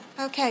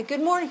Okay,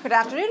 good morning, good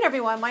afternoon,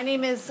 everyone. My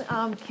name is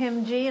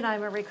Kim G, and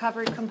I'm a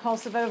recovered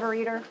compulsive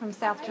overeater from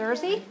South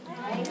Jersey.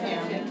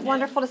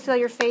 Wonderful to see all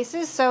your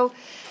faces. So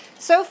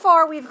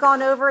far we've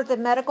gone over the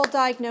medical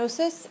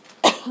diagnosis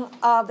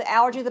of the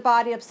allergy of the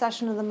body,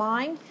 obsession of the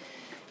mind,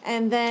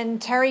 and then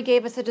Terry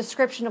gave us a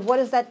description of what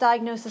does that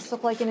diagnosis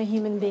look like in a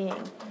human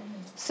being.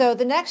 So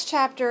the next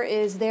chapter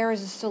is there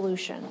is a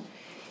solution.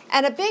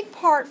 And a big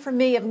part for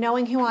me of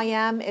knowing who I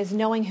am is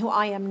knowing who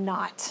I am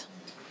not.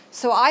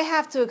 So I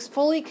have to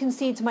fully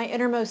concede to my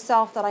innermost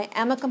self that I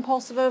am a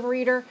compulsive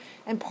overeater,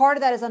 and part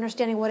of that is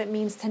understanding what it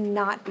means to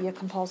not be a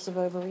compulsive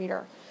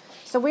overeater.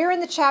 So we're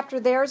in the chapter,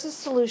 There's a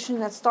Solution,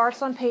 that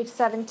starts on page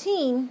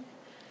 17,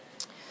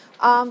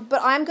 but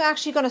I'm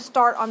actually going to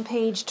start on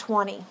page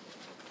 20.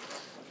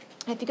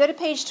 If you go to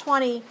page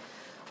 20,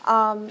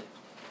 the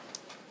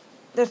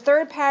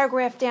third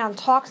paragraph down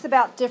talks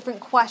about different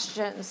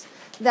questions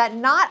that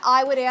not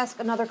I would ask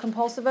another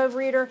compulsive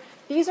overeater.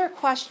 These are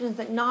questions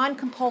that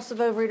non-compulsive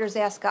overeaters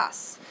ask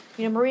us.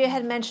 You know, Maria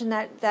had mentioned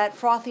that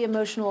frothy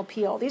emotional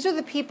appeal. These are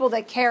the people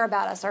that care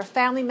about us, our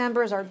family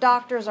members, our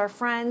doctors, our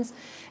friends,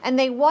 and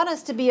they want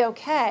us to be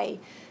okay,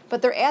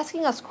 but they're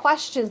asking us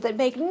questions that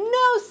make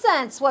no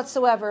sense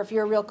whatsoever if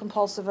you're a real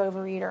compulsive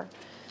overeater.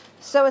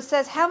 So it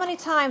says, how many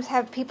times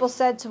have people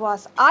said to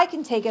us, I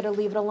can take it or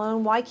leave it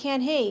alone, why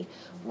can't he?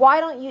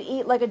 Why don't you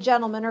eat like a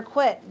gentleman or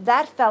quit?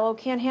 That fellow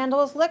can't handle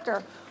his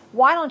liquor.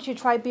 Why don't you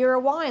try beer or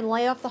wine?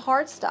 Lay off the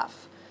hard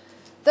stuff.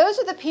 Those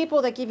are the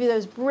people that give you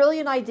those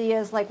brilliant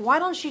ideas like, why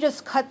don't you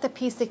just cut the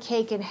piece of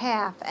cake in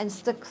half and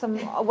stick some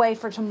away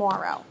for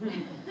tomorrow?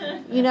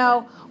 You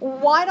know,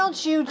 why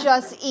don't you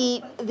just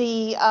eat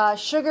the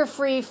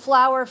sugar-free,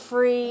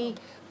 flour-free,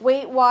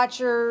 Weight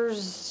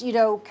Watchers, you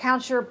know,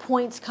 count your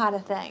points kind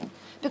of thing?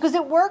 Because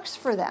it works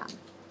for them,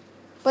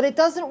 but it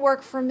doesn't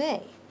work for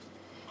me.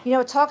 You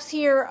know, it talks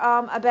here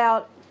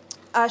about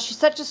she's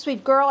such a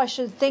sweet girl, I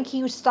should think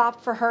he would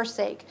stop for her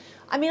sake.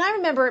 I mean, I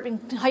remember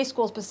in high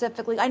school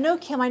specifically, I know,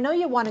 Kim, I know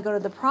you want to go to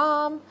the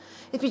prom.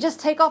 If you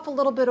just take off a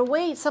little bit of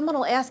weight, someone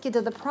will ask you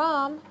to the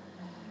prom.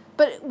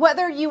 But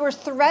whether you were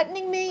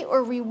threatening me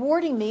or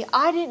rewarding me,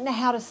 I didn't know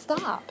how to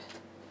stop.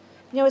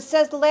 You know, it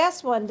says the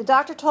last one, the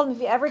doctor told him if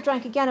he ever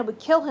drank again, it would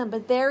kill him,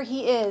 but there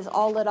he is,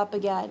 all lit up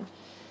again.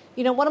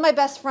 You know, one of my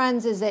best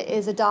friends is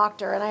a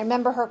doctor, and I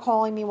remember her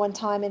calling me one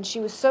time, and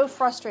she was so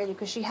frustrated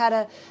because she had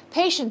a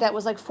patient that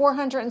was like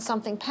 400 and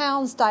something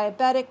pounds,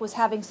 diabetic, was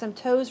having some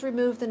toes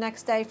removed the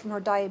next day from her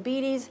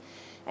diabetes,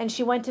 and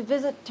she went to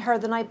visit her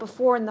the night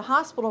before in the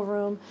hospital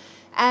room,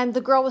 and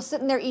the girl was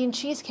sitting there eating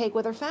cheesecake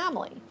with her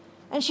family.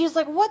 And she's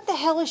like, what the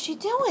hell is she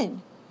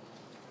doing?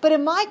 But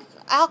in my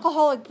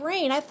alcoholic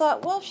brain, I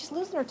thought, well, if she's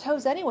losing her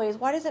toes anyways,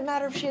 why does it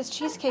matter if she has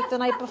cheesecake the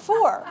night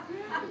before?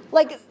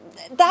 Like,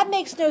 that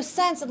makes no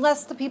sense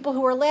unless the people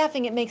who are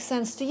laughing, it makes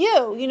sense to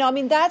you. You know, I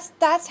mean,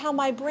 that's how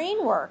my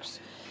brain works.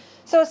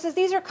 So it says,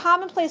 these are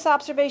commonplace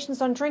observations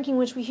on drinking,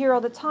 which we hear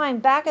all the time.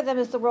 Back of them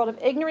is the world of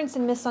ignorance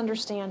and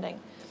misunderstanding.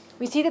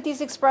 We see that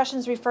these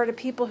expressions refer to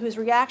people whose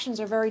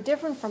reactions are very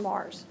different from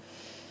ours.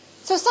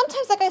 So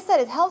sometimes, like I said,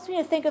 it helps me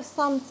to think of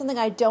something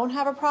I don't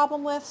have a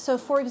problem with. So,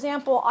 for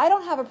example, I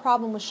don't have a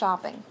problem with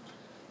shopping.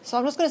 So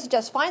I'm just going to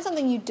suggest find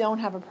something you don't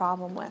have a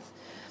problem with.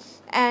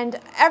 And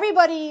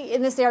everybody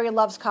in this area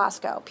loves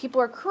Costco. People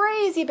are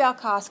crazy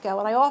about Costco.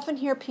 And I often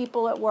hear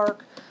people at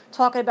work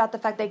talking about the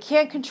fact they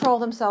can't control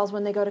themselves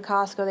when they go to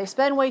Costco. They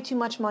spend way too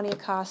much money at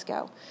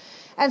Costco.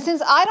 And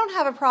since I don't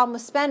have a problem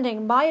with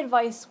spending, my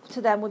advice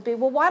to them would be,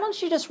 well, why don't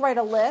you just write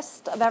a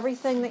list of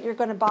everything that you're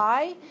going to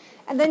buy,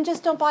 and then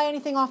just don't buy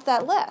anything off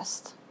that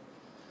list?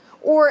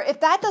 Or if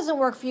that doesn't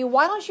work for you,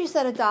 why don't you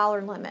set a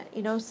dollar limit?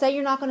 You know, say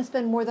you're not going to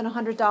spend more than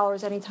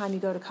 $100 anytime you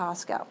go to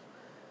Costco.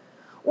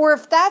 Or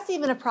if that's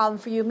even a problem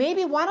for you,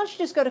 maybe why don't you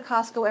just go to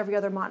Costco every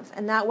other month,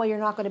 and that way you're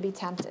not going to be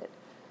tempted.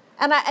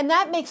 And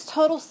that makes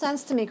total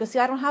sense to me, because see,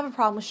 I don't have a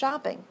problem with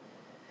shopping.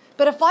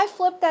 But if I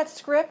flip that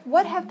script,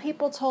 what have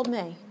people told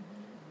me?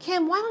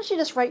 Kim, why don't you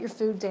just write your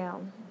food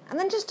down? And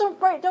then just don't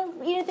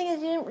eat anything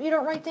that you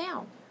don't write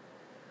down.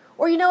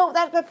 Or, you know,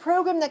 that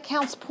program that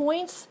counts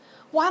points,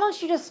 why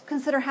don't you just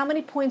consider how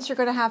many points you're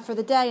going to have for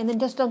the day and then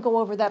just don't go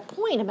over that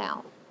point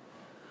amount?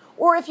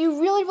 Or if you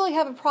really, really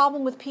have a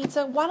problem with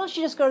pizza, why don't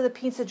you just go to the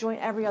pizza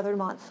joint every other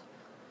month?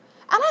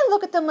 And I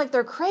look at them like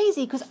they're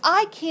crazy because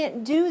I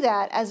can't do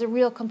that as a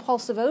real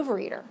compulsive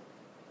overeater.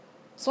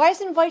 So I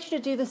just invite you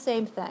to do the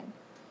same thing.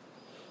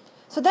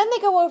 So then they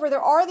go over,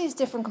 there are these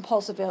different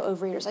compulsive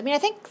overeaters. I mean, I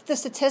think the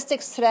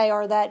statistics today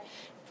are that,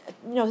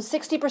 you know,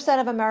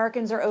 60% of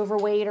Americans are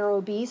overweight or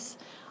obese.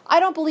 I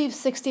don't believe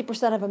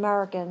 60% of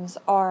Americans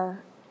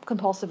are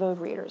compulsive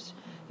overeaters.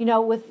 You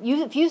know,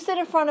 if you sit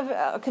in front of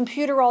a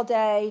computer all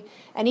day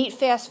and eat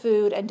fast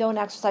food and don't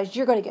exercise,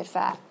 you're going to get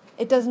fat.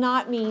 It does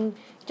not mean,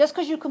 just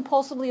because you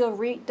compulsively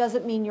overeat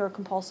doesn't mean you're a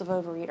compulsive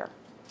overeater.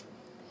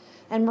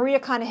 And Maria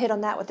kind of hit on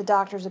that with the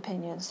doctor's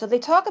opinion. So they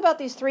talk about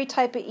these three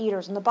types of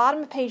eaters. On the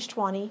bottom of page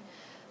 20,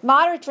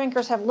 moderate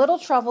drinkers have little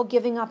trouble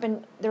giving up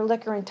their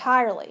liquor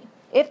entirely.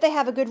 If they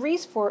have a good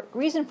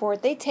reason for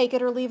it, they take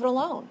it or leave it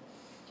alone.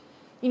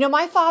 You know,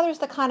 my father's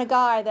the kind of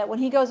guy that when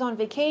he goes on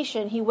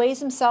vacation, he weighs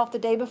himself the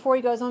day before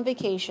he goes on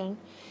vacation.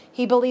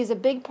 He believes a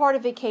big part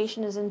of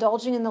vacation is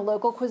indulging in the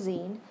local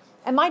cuisine.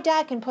 And my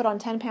dad can put on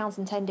 10 pounds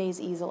in 10 days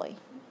easily.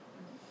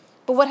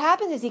 But what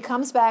happens is he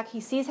comes back,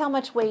 he sees how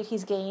much weight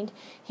he's gained,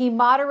 he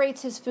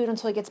moderates his food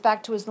until he gets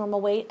back to his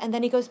normal weight, and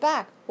then he goes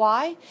back.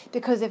 Why?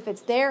 Because if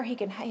it's there,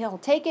 he'll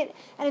take it,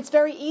 and it's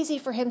very easy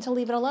for him to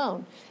leave it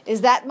alone.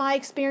 Is that my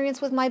experience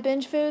with my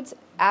binge foods?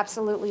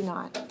 Absolutely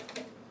not.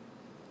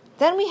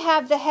 Then we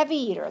have the heavy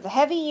eater. The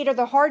heavy eater,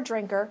 the hard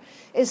drinker,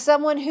 is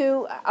someone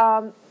who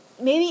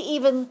maybe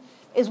even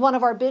is one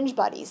of our binge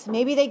buddies.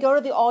 Maybe they go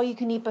to the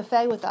all-you-can-eat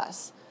buffet with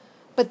us.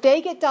 But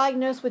they get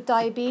diagnosed with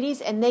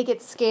diabetes and they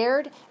get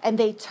scared and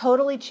they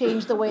totally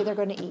change the way they're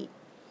going to eat.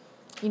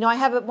 You know, I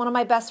have one of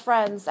my best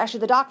friends,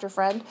 actually the doctor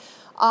friend,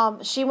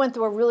 she went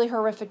through a really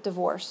horrific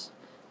divorce.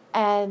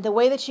 And the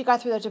way that she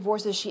got through that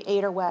divorce is she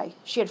ate her way.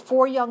 She had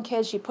 4 young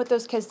kids. She put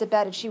those kids to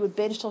bed and she would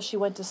binge till she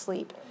went to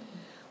sleep.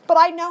 But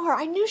I know her.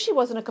 I knew she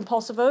wasn't a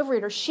compulsive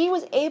overeater. She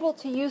was able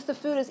to use the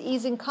food as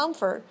ease and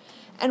comfort.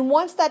 And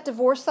once that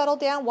divorce settled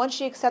down, once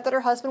she accepted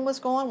her husband was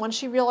gone, once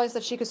she realized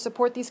that she could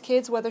support these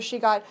kids, whether she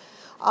got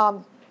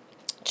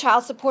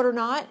child support or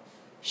not,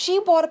 she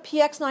bought a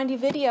PX90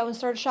 video and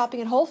started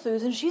shopping at Whole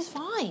Foods, and she's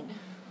fine.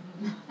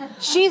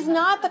 She's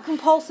not the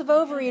compulsive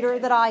overeater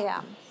that I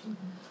am.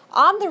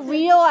 I'm the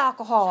real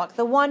alcoholic,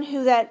 the one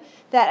who that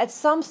at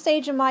some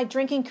stage in my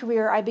drinking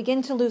career, I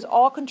begin to lose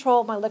all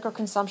control of my liquor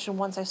consumption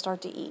once I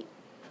start to eat.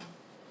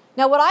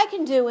 Now, what I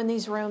can do in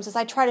these rooms is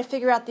I try to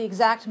figure out the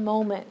exact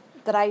moment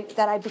that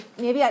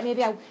maybe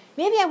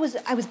I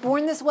was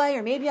born this way,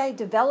 or maybe I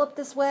developed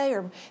this way,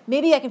 or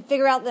maybe I can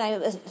figure out that I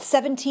was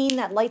 17,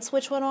 that light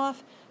switch went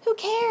off. Who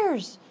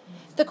cares?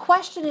 The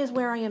question is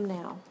where I am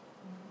now.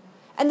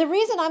 And the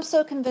reason I'm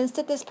so convinced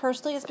of this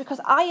personally is because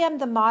I am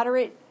the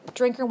moderate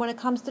drinker when it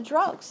comes to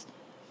drugs.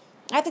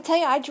 I have to tell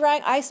you,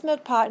 I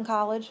smoked pot in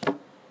college,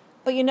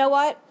 but you know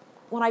what?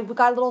 When I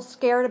got a little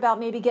scared about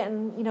maybe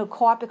getting,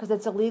 caught because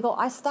it's illegal,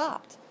 I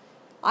stopped.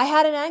 I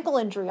had an ankle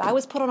injury. I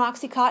was put on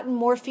Oxycontin,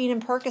 morphine,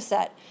 and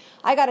Percocet.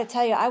 I got to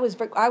tell you, I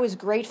was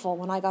grateful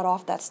when I got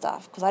off that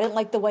stuff because I didn't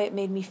like the way it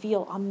made me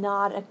feel. I'm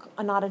not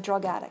a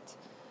drug addict.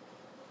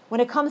 When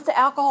it comes to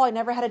alcohol, I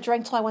never had a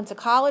drink till I went to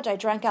college. I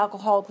drank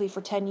alcoholically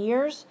for 10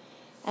 years.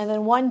 And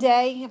then one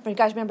day, if you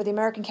guys remember the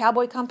American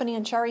Cowboy Company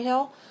in Cherry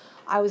Hill,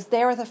 I was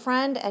there with a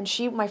friend, and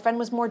my friend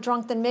was more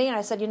drunk than me, and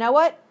I said, you know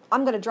what?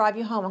 I'm going to drive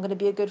you home. I'm going to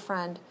be a good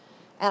friend.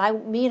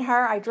 And me and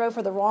her, I drove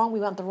her we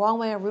went the wrong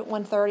way on Route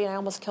 130, and I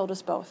almost killed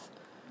us both.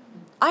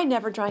 I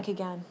never drank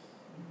again.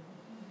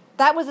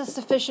 That was a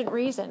sufficient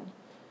reason.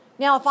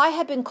 Now, if I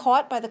had been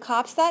caught by the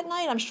cops that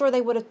night, I'm sure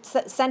they would have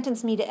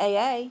sentenced me to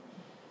AA.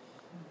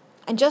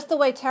 And just the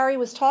way Terry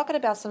was talking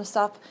about some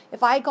stuff,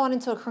 if I had gone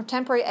into a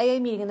contemporary AA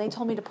meeting and they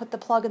told me to put the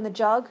plug in the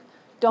jug,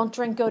 don't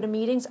drink, go to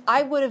meetings,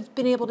 I would have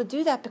been able to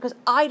do that because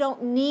I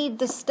don't need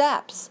the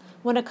steps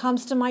when it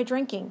comes to my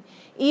drinking.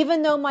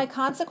 Even though my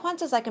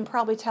consequences, I can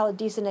probably tell a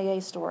decent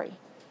AA story.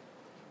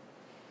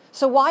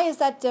 So why is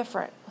that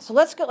different? So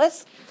let's go,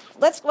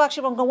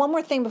 actually, we'll go one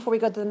more thing before we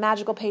go to the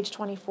magical page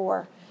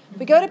 24.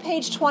 We go to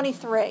page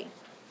 23.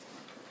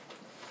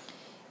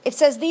 It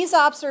says these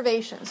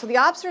observations. So the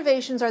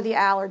observations are the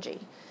allergy.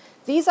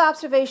 These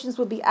observations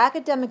would be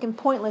academic and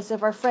pointless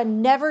if our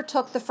friend never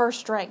took the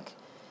first drink,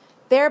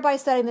 thereby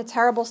setting the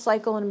terrible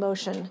cycle in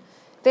motion.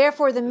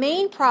 Therefore, the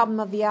main problem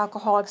of the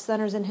alcoholic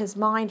centers in his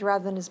mind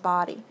rather than his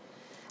body.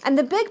 And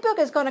the big book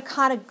is going to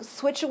kind of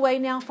switch away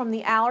now from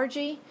the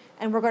allergy,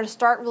 and we're going to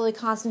start really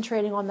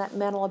concentrating on that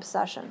mental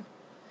obsession.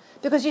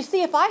 Because you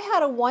see, if I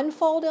had a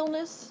one-fold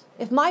illness,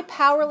 if my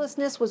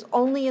powerlessness was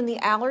only in the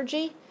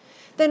allergy,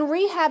 then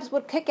rehabs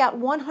would kick out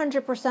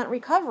 100%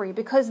 recovery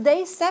because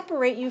they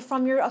separate you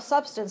from your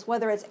substance,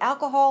 whether it's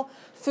alcohol,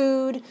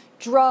 food,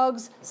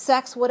 drugs,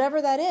 sex,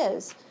 whatever that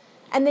is.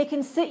 And they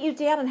can sit you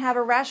down and have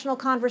a rational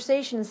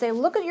conversation and say,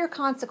 look at your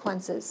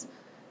consequences.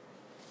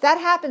 That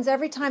happens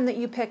every time that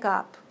you pick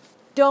up.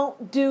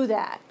 Don't do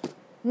that.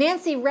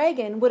 Nancy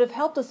Reagan would have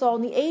helped us all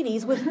in the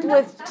 80s with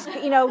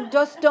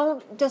just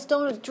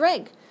don't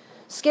drink.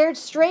 Scared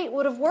Straight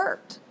would have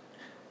worked.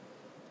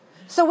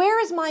 So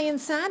where is my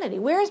insanity?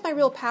 Where is my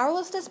real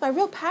powerlessness? My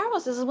real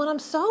powerlessness is when I'm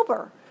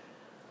sober.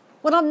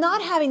 When I'm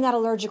not having that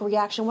allergic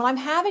reaction, when I'm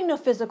having no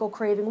physical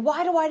craving,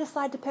 why do I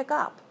decide to pick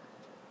up?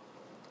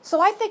 So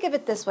I think of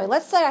it this way.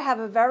 Let's say I have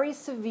a very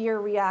severe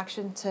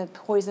reaction to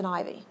poison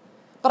ivy,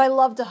 but I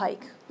love to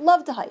hike.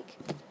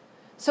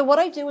 So what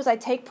I do is I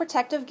take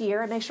protective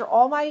gear and make sure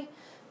all my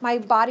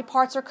body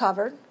parts are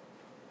covered.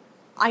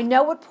 I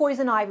know what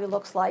poison ivy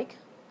looks like.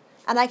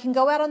 And I can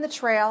go out on the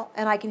trail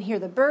and I can hear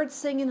the birds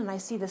singing and I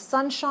see the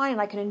sunshine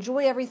and I can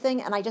enjoy everything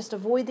and I just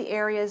avoid the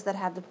areas that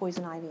have the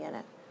poison ivy in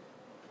it.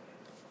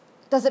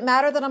 Does it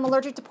matter that I'm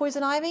allergic to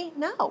poison ivy?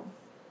 No.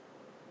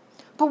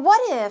 But what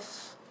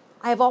if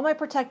I have all my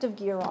protective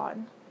gear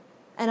on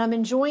and I'm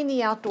enjoying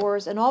the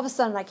outdoors and all of a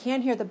sudden I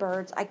can't hear the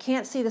birds, I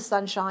can't see the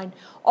sunshine,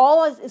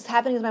 all is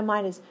happening in my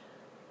mind is,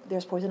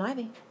 there's poison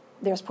ivy,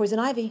 there's poison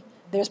ivy,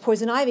 there's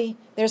poison ivy,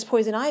 there's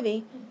poison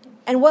ivy.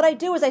 And what I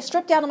do is I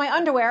strip down to my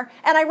underwear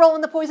and I roll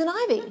in the poison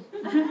ivy.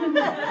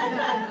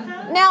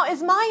 Now,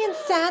 is my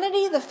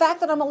insanity the fact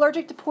that I'm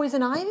allergic to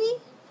poison ivy?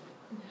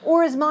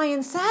 Or is my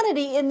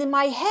insanity in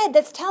my head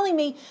that's telling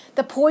me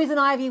the poison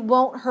ivy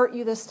won't hurt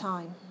you this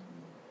time?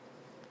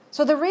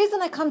 So the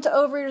reason I come to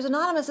Overeaters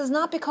Anonymous is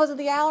not because of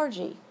the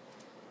allergy.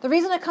 The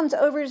reason I come to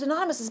Overeaters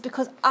Anonymous is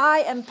because I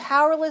am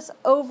powerless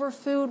over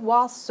food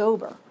while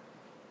sober.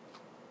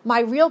 My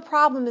real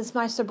problem is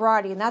my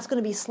sobriety, and that's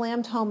going to be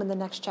slammed home in the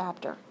next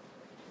chapter.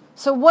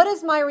 So what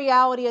is my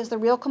reality as the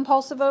real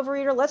compulsive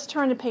overeater? Let's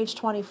turn to page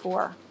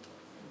 24.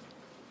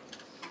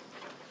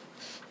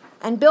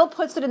 And Bill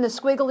puts it in the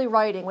squiggly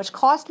writing, which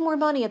cost more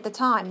money at the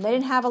time. They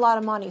didn't have a lot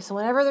of money, so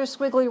whenever there's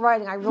squiggly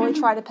writing, I really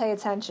try to pay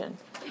attention.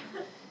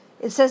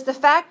 It says, the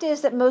fact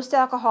is that most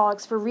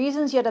alcoholics, for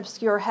reasons yet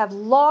obscure, have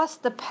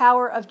lost the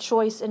power of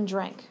choice in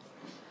drink.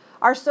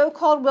 Our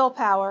so-called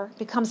willpower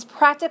becomes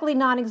practically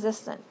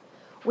non-existent.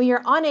 We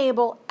are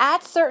unable,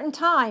 at certain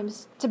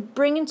times, to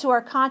bring into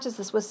our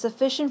consciousness with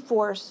sufficient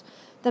force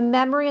the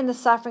memory and the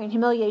suffering and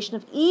humiliation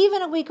of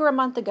even a week or a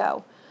month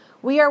ago.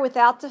 We are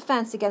without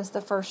defense against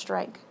the first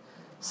drink.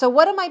 So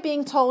what am I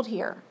being told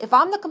here? If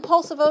I'm the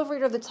compulsive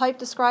overeater of the type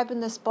described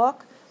in this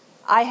book,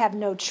 I have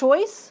no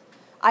choice,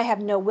 I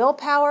have no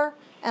willpower,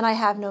 and I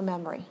have no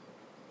memory.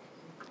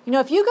 You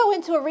know, if you go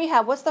into a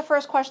rehab, what's the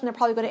first question they're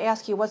probably going to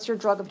ask you? What's your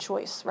drug of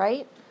choice,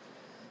 right?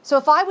 So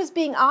if I was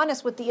being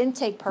honest with the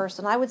intake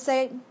person, I would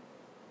say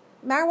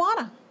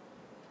marijuana.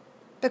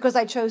 Because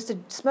I chose to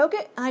smoke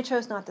it, and I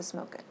chose not to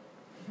smoke it.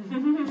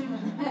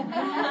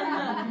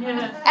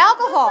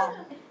 Alcohol.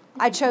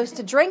 I chose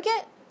to drink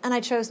it, and I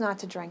chose not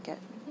to drink it.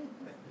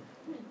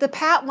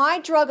 My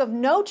drug of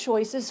no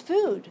choice is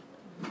food.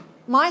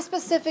 My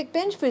specific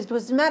binge foods,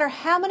 because no matter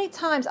how many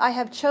times I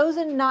have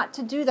chosen not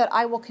to do that,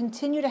 I will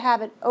continue to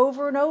have it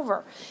over and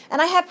over. And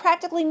I have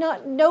practically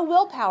no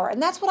willpower, and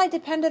that's what I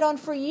depended on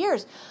for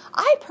years.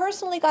 I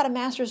personally got a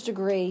master's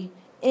degree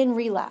in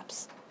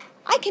relapse.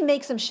 I can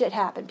make some shit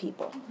happen,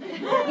 people.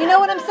 You know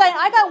what I'm saying?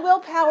 I got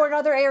willpower in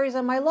other areas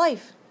of my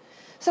life.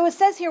 So it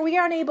says here, we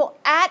are unable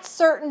at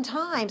certain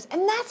times,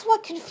 and that's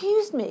what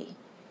confused me.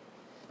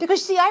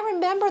 Because, see, I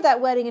remember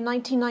that wedding in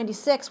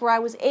 1996 where I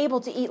was able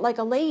to eat like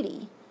a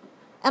lady.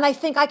 And I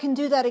think I can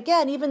do that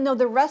again, even though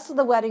the rest of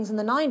the weddings in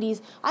the 90s,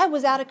 I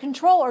was out of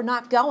control or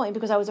not going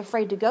because I was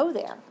afraid to go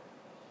there.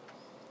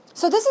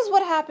 So this is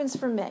what happens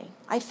for me.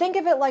 I think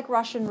of it like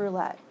Russian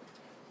roulette.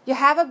 You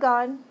have a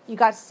gun, you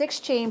got 6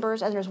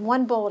 chambers, and there's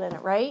 1 bullet in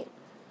it, right?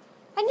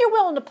 And you're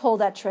willing to pull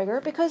that trigger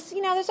because,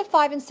 you know, there's a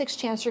 5 in 6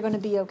 chance you're going to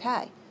be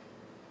okay.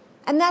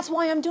 And that's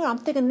why I'm doing it. I'm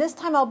thinking this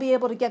time I'll be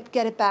able to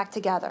get it back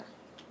together.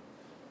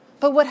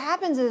 But what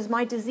happens is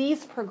my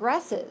disease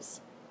progresses.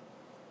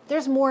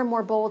 There's more and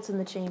more bullets in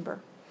the chamber.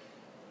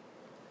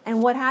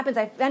 And what happens,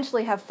 I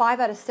eventually have 5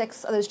 out of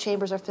 6 of those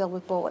chambers are filled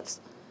with bullets.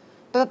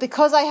 But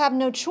because I have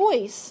no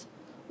choice,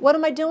 what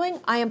am I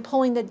doing? I am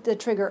pulling the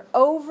trigger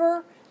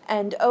over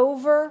and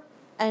over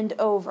and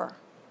over.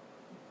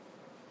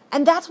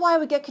 And that's why I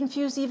would get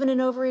confused even in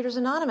Overeaters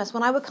Anonymous.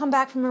 When I would come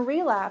back from a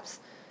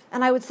relapse,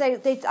 and I would say,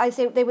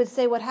 they would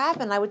say what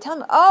happened. I would tell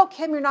them, oh,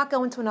 Kim, you're not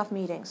going to enough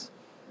meetings.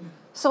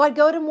 So I'd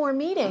go to more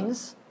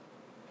meetings,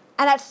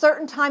 and at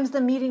certain times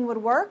the meeting would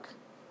work,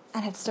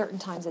 and at certain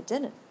times it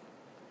didn't.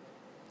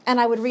 And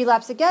I would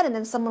relapse again, and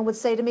then someone would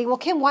say to me, well,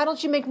 Kim, why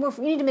don't you make more?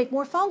 You need to make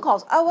more phone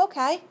calls. Oh,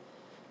 okay.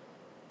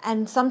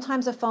 And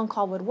sometimes a phone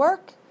call would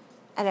work,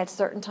 and at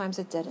certain times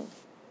it didn't.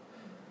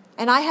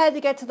 And I had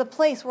to get to the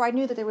place where I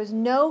knew that there was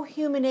no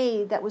human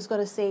aid that was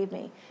going to save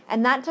me.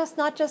 And that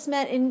not just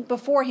meant in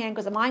beforehand,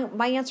 because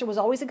my answer was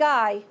always a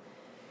guy.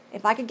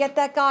 If I could get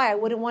that guy, I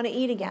wouldn't want to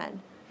eat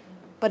again.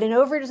 But in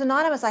Overeaters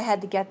Anonymous, I had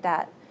to get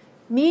that.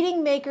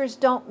 Meeting makers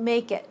don't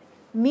make it.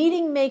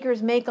 Meeting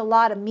makers make a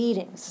lot of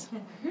meetings.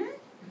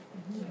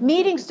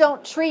 Meetings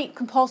don't treat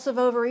compulsive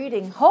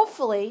overeating.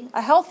 Hopefully,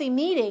 a healthy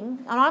meeting,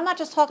 and I'm not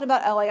just talking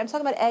about OA, I'm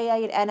talking about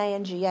AA and NA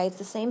and GA. It's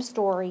the same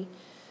story.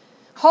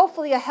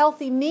 Hopefully, a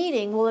healthy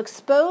meeting will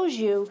expose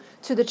you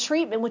to the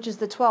treatment, which is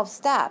the 12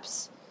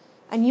 steps.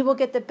 And you will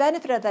get the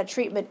benefit of that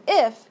treatment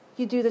if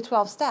you do the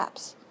 12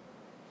 steps.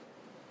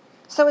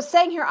 So it's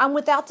saying here, I'm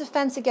without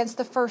defense against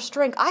the first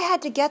drink. I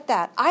had to get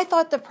that. I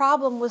thought the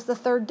problem was the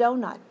third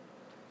donut.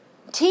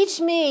 Teach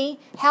me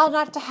how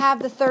not to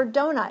have the third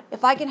donut.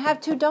 If I can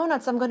have 2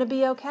 donuts, I'm going to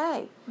be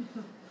okay.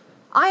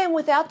 I am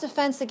without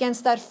defense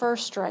against that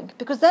first drink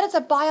because that is a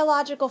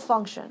biological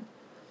function.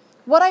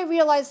 What I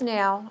realize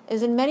now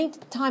is in many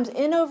times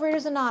in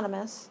Overeaters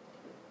Anonymous,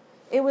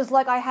 it was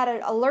like I had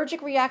an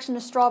allergic reaction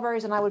to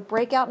strawberries and I would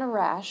break out in a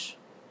rash.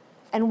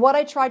 And what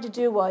I tried to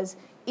do was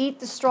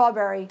eat the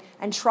strawberry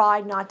and try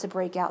not to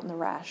break out in the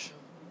rash.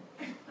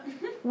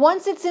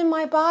 Once it's in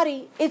my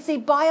body, it's a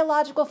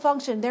biological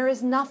function. There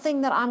is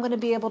nothing that I'm going to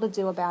be able to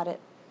do about it.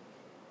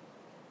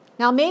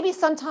 Now, maybe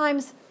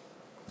sometimes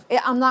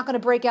I'm not going to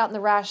break out in the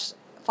rash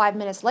 5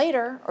 minutes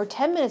later or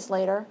 10 minutes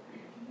later.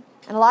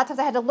 And a lot of times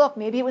I had to look.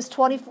 Maybe it was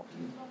 24.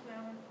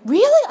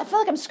 Really? I feel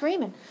like I'm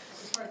screaming.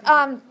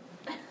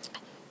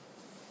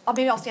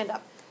 Maybe I'll stand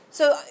up.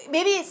 So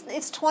maybe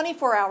it's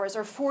 24 hours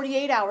or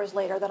 48 hours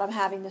later that I'm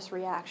having this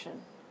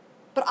reaction.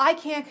 But I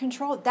can't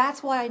control it.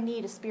 That's why I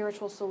need a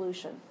spiritual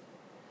solution.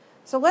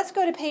 So let's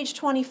go to page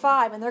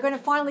 25, and they're going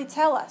to finally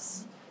tell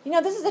us. You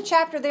know, this is a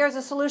chapter, there's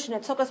a solution.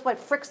 It took us,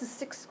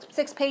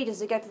 six pages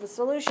to get to the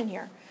solution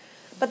here.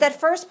 But that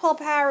first full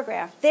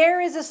paragraph,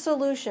 there is a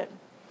solution.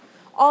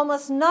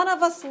 Almost none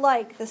of us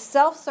like the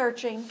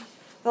self-searching,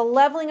 the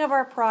leveling of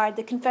our pride,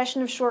 the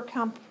confession of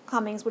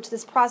shortcomings, which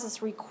this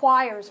process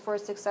requires for a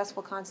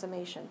successful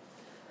consummation.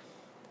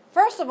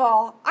 First of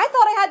all, I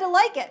thought I had to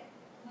like it.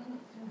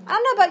 I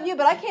don't know about you,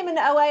 but I came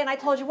into OA and I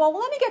told you, well,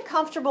 let me get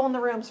comfortable in the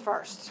rooms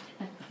first.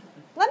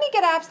 Let me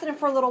get abstinent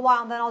for a little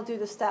while and then I'll do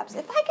the steps.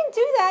 If I can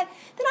do that,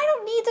 then I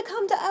don't need to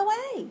come to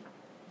OA.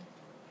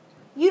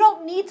 You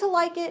don't need to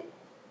like it.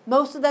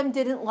 Most of them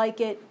didn't like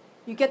it.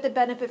 You get the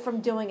benefit from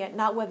doing it,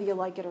 not whether you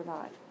like it or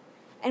not.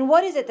 And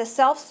what is it? It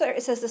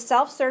says the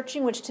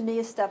self-searching, which to me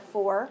is step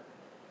 4.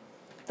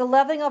 The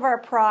leveling of our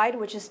pride,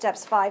 which is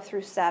steps 5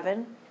 through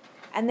 7.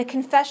 And the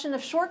confession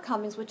of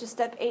shortcomings, which is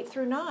step 8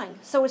 through 9.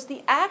 So it's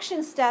the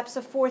action steps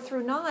of 4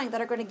 through 9 that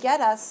are going to get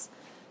us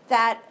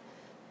that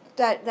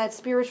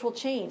spiritual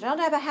change. I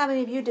don't know how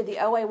many of you did the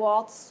OA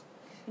waltz.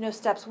 You know,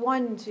 steps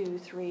 1, 2,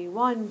 3,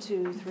 1,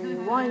 2, 3,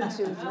 1,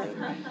 2, 3,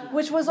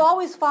 which was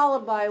always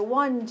followed by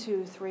 1,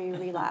 2, 3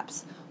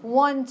 relapse,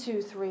 1,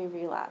 2, 3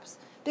 relapse.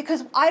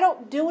 Because I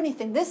don't do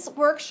anything. This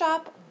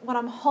workshop, what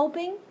I'm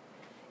hoping,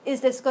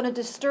 is that it's going to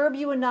disturb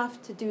you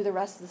enough to do the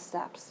rest of the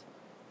steps.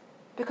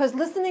 Because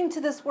listening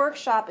to this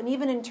workshop and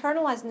even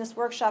internalizing this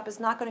workshop is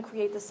not going to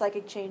create the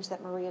psychic change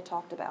that Maria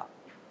talked about.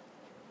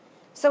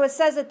 So it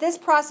says that this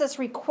process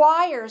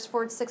requires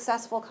for its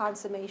successful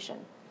consummation.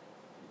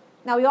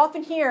 Now, we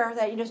often hear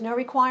that there's no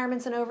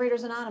requirements in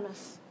Overeaters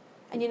Anonymous.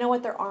 And you know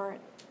what? There aren't.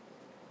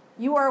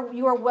 You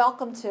are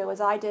welcome to, as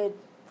I did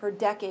for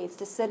decades,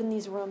 to sit in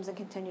these rooms and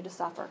continue to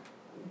suffer.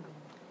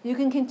 You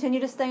can continue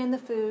to stay in the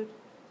food.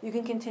 You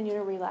can continue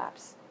to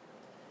relapse.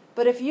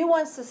 But if you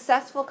want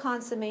successful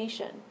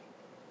consummation,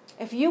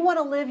 if you want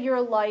to live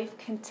your life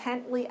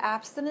contently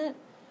abstinent,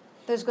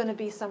 there's going to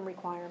be some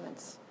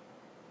requirements.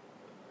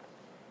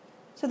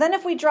 So then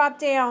if we drop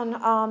down,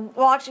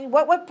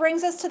 what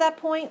brings us to that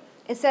point?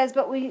 It says,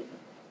 but we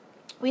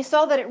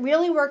saw that it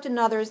really worked in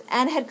others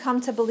and had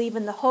come to believe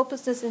in the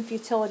hopelessness and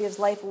futility of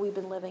life we've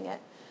been living it.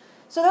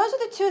 So those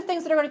are the two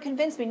things that are going to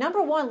convince me.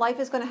 Number one, life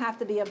is going to have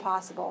to be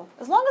impossible.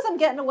 As long as I'm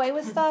getting away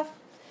with stuff,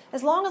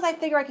 as long as I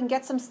figure I can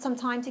get some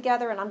time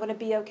together and I'm going to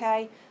be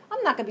okay,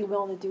 I'm not going to be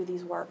willing to do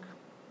these work.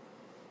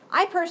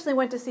 I personally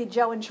went to see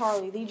Joe and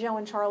Charlie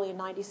in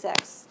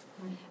 96.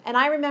 And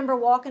I remember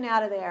walking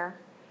out of there,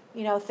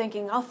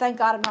 thinking, oh, thank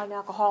God I'm not an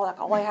alcoholic.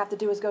 All I have to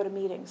do is go to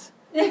meetings.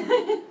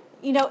 You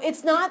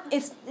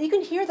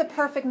can hear the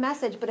perfect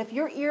message, but if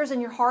your ears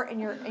and your heart and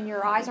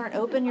your eyes aren't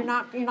open, you're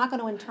not going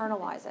to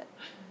internalize it.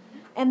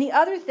 And the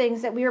other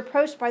things that we were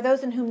approached by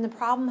those in whom the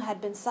problem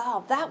had been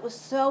solved, that was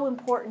so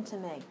important to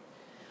me.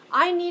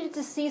 I needed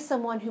to see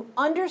someone who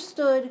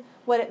understood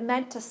what it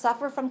meant to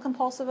suffer from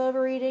compulsive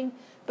overeating,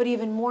 but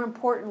even more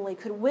importantly,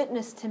 could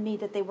witness to me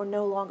that they were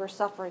no longer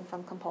suffering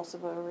from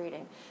compulsive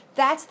overeating.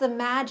 That's the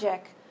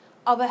magic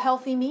of a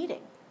healthy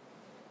meeting.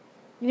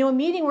 A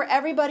meeting where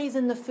everybody's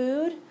in the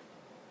food.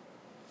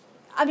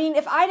 I mean,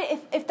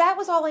 if that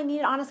was all I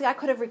needed, honestly, I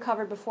could have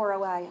recovered before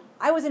OA.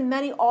 I was in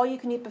many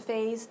all-you-can-eat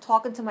buffets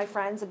talking to my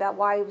friends about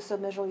why I was so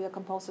miserably a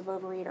compulsive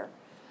overeater.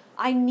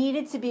 I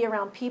needed to be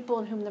around people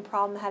in whom the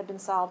problem had been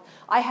solved.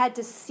 I had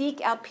to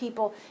seek out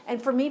people.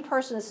 And for me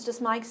personally, this is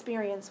just my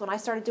experience. When I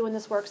started doing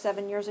this work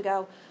 7 years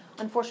ago,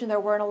 unfortunately, there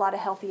weren't a lot of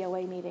healthy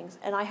OA meetings.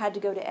 And I had to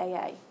go to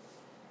AA.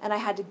 And I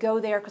had to go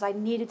there because I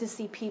needed to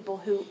see people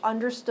who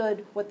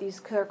understood what these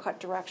clear-cut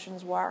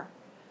directions were.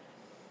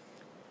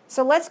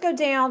 So let's go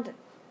down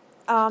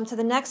to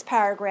the next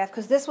paragraph,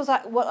 because this was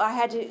what I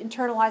had to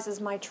internalize as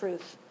my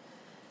truth.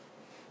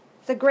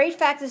 The great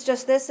fact is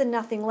just this and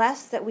nothing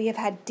less, that we have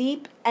had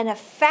deep and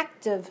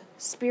effective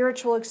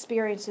spiritual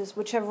experiences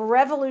which have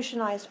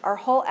revolutionized our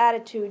whole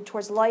attitude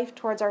towards life,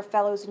 towards our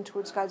fellows, and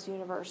towards God's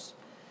universe.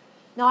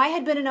 Now, I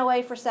had been in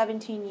OA for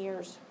 17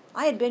 years.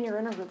 I had been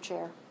your intergroup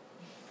chair.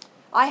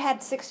 I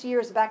had 6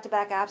 years of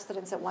back-to-back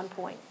abstinence at one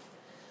point.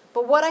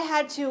 But what I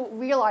had to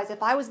realize,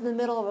 if I was in the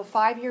middle of a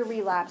 5-year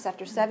relapse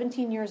after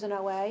 17 years in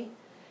OA,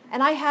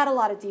 and I had a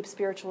lot of deep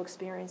spiritual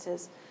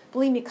experiences,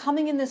 believe me,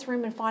 coming in this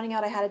room and finding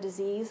out I had a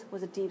disease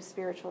was a deep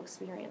spiritual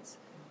experience.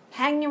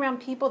 Hanging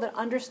around people that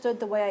understood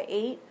the way I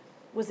ate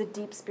was a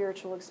deep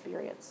spiritual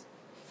experience.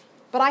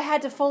 But I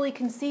had to fully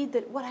concede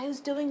that what I was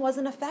doing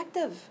wasn't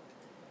effective.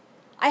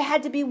 I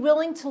had to be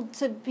willing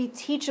to be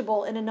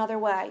teachable in another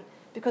way,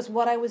 because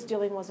what I was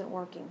doing wasn't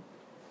working.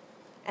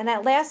 And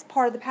that last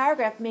part of the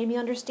paragraph made me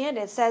understand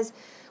it. It says,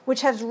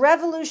 which has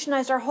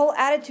revolutionized our whole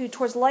attitude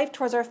towards life,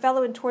 towards our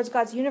fellow, and towards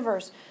God's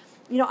universe.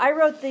 I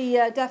wrote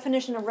the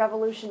definition of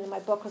revolution in my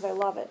book because I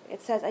love it.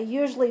 It says, a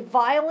usually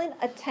violent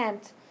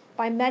attempt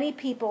by many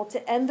people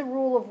to end the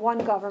rule of one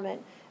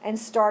government and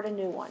start a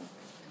new one.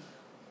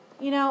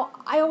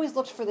 I always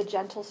looked for the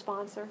gentle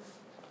sponsor.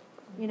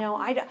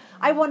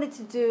 I wanted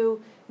to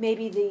do,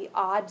 maybe the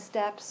odd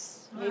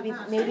steps, maybe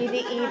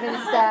the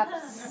even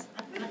steps.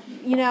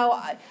 You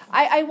know,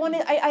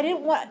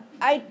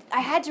 I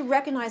had to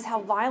recognize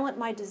how violent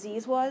my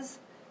disease was,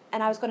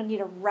 and I was going to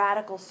need a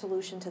radical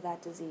solution to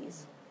that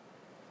disease.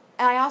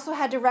 And I also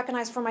had to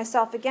recognize for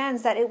myself again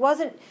that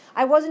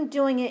I wasn't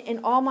doing it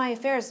in all my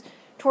affairs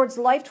towards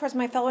life, towards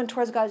my fellow, and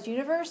towards God's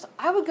universe.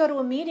 I would go to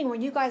a meeting where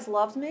you guys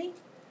loved me,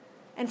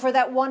 and for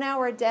that 1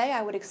 hour a day,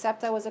 I would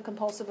accept I was a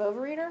compulsive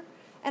overeater,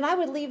 and I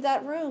would leave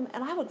that room,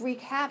 and I would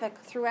wreak havoc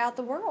throughout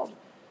the world.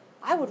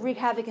 I would wreak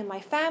havoc in my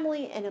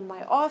family and in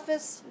my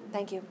office.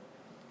 Thank you.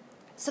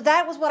 So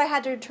that was what I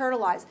had to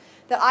internalize,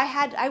 that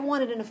I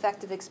wanted an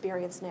effective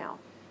experience now.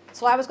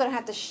 So I was going to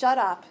have to shut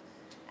up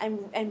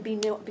and be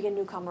a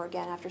newcomer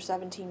again after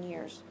 17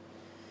 years.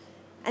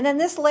 And then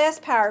this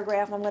last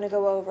paragraph I'm going to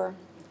go over,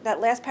 that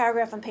last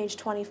paragraph on page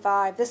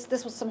 25, this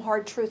was some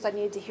hard truths I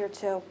needed to hear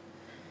too.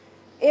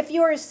 If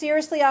you are as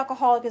seriously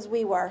alcoholic as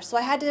we were, so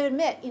I had to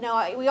admit,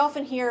 we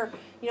often hear,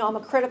 I'm a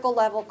critical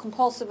level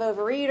compulsive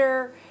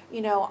overeater,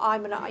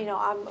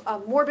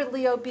 I'm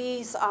morbidly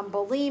obese, I'm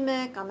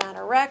bulimic, I'm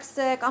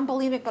anorexic, I'm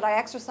bulimic but I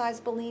exercise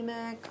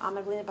bulimic, I'm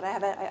a bulimic but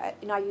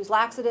I use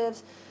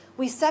laxatives.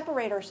 We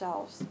separate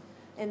ourselves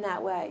in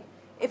that way.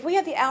 If we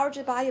have the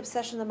allergy body,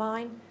 obsession of the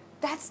mind,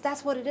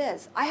 that's what it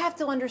is. I have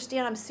to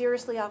understand I'm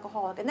seriously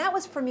alcoholic. And that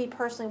was for me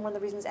personally one of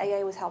the reasons AA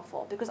was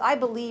helpful, because I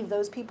believe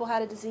those people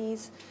had a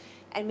disease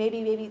and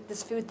maybe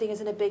this food thing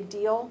isn't a big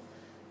deal.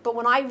 But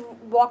when I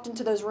walked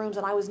into those rooms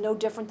and I was no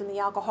different than the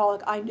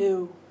alcoholic, I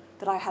knew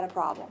that I had a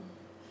problem.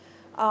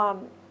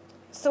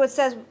 So it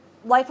says,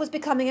 life was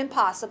becoming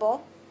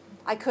impossible.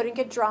 I couldn't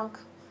get drunk.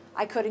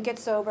 I couldn't get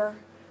sober.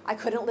 I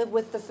couldn't live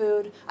with the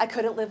food. I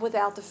couldn't live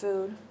without the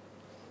food.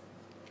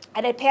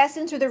 And I passed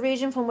into the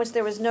region from which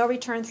there was no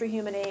return through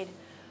human aid.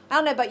 I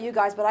don't know about you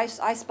guys, but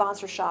I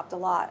sponsor shopped a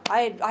lot.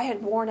 I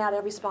had worn out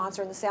every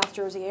sponsor in the South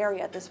Jersey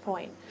area at this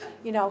point.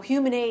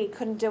 Human aid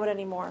couldn't do it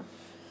anymore.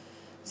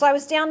 So I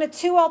was down to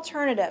two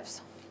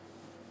alternatives.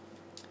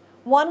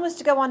 One was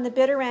to go on the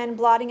bitter end,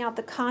 blotting out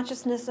the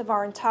consciousness of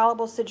our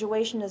intolerable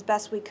situation as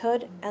best we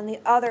could, and the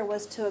other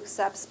was to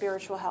accept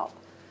spiritual help.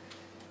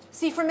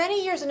 See, for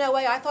many years in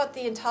OA, I thought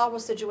the intolerable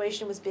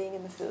situation was being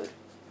in the food.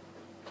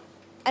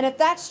 And if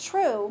that's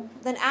true,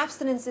 then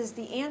abstinence is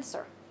the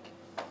answer.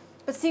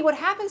 But see, what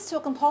happens to a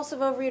compulsive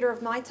overeater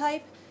of my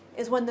type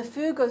is when the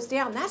food goes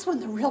down, that's when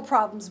the real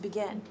problems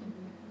begin.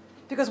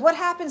 Because what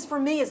happens for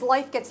me is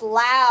life gets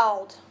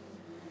loud,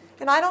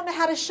 and I don't know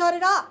how to shut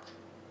it up.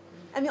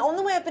 And the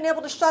only way I've been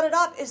able to shut it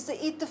up is to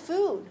eat the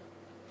food.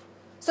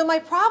 So my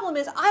problem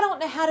is I don't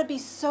know how to be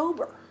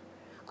sober.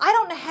 I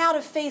don't know how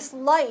to face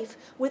life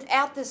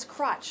without this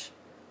crutch.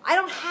 I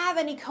don't have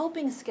any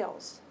coping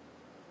skills.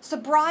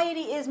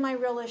 Sobriety is my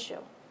real issue.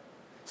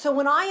 So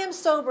when I am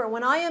sober,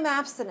 when I am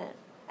abstinent,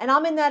 and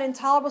I'm in that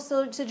intolerable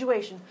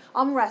situation,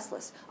 I'm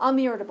restless, I'm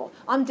irritable,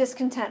 I'm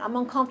discontent, I'm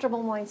uncomfortable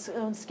in my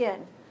own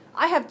skin,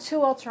 I have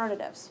two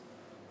alternatives.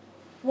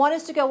 One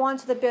is to go on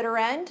to the bitter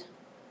end,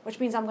 which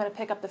means I'm going to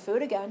pick up the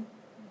food again.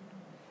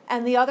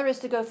 And the other is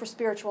to go for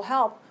spiritual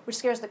help, which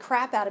scares the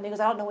crap out of me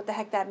because I don't know what the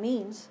heck that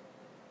means.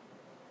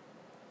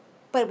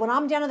 But when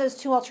I'm down to those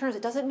two alternatives,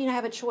 it doesn't mean I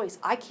have a choice.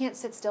 I can't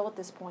sit still at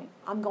this point.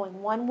 I'm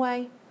going one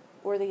way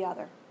or the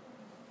other.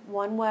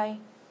 One way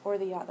or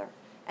the other.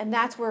 And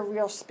that's where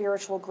real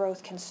spiritual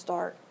growth can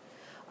start.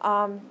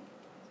 So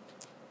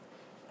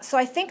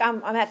I think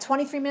I'm at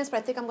 23 minutes, but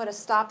I think I'm going to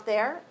stop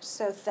there.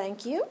 So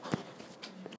thank you.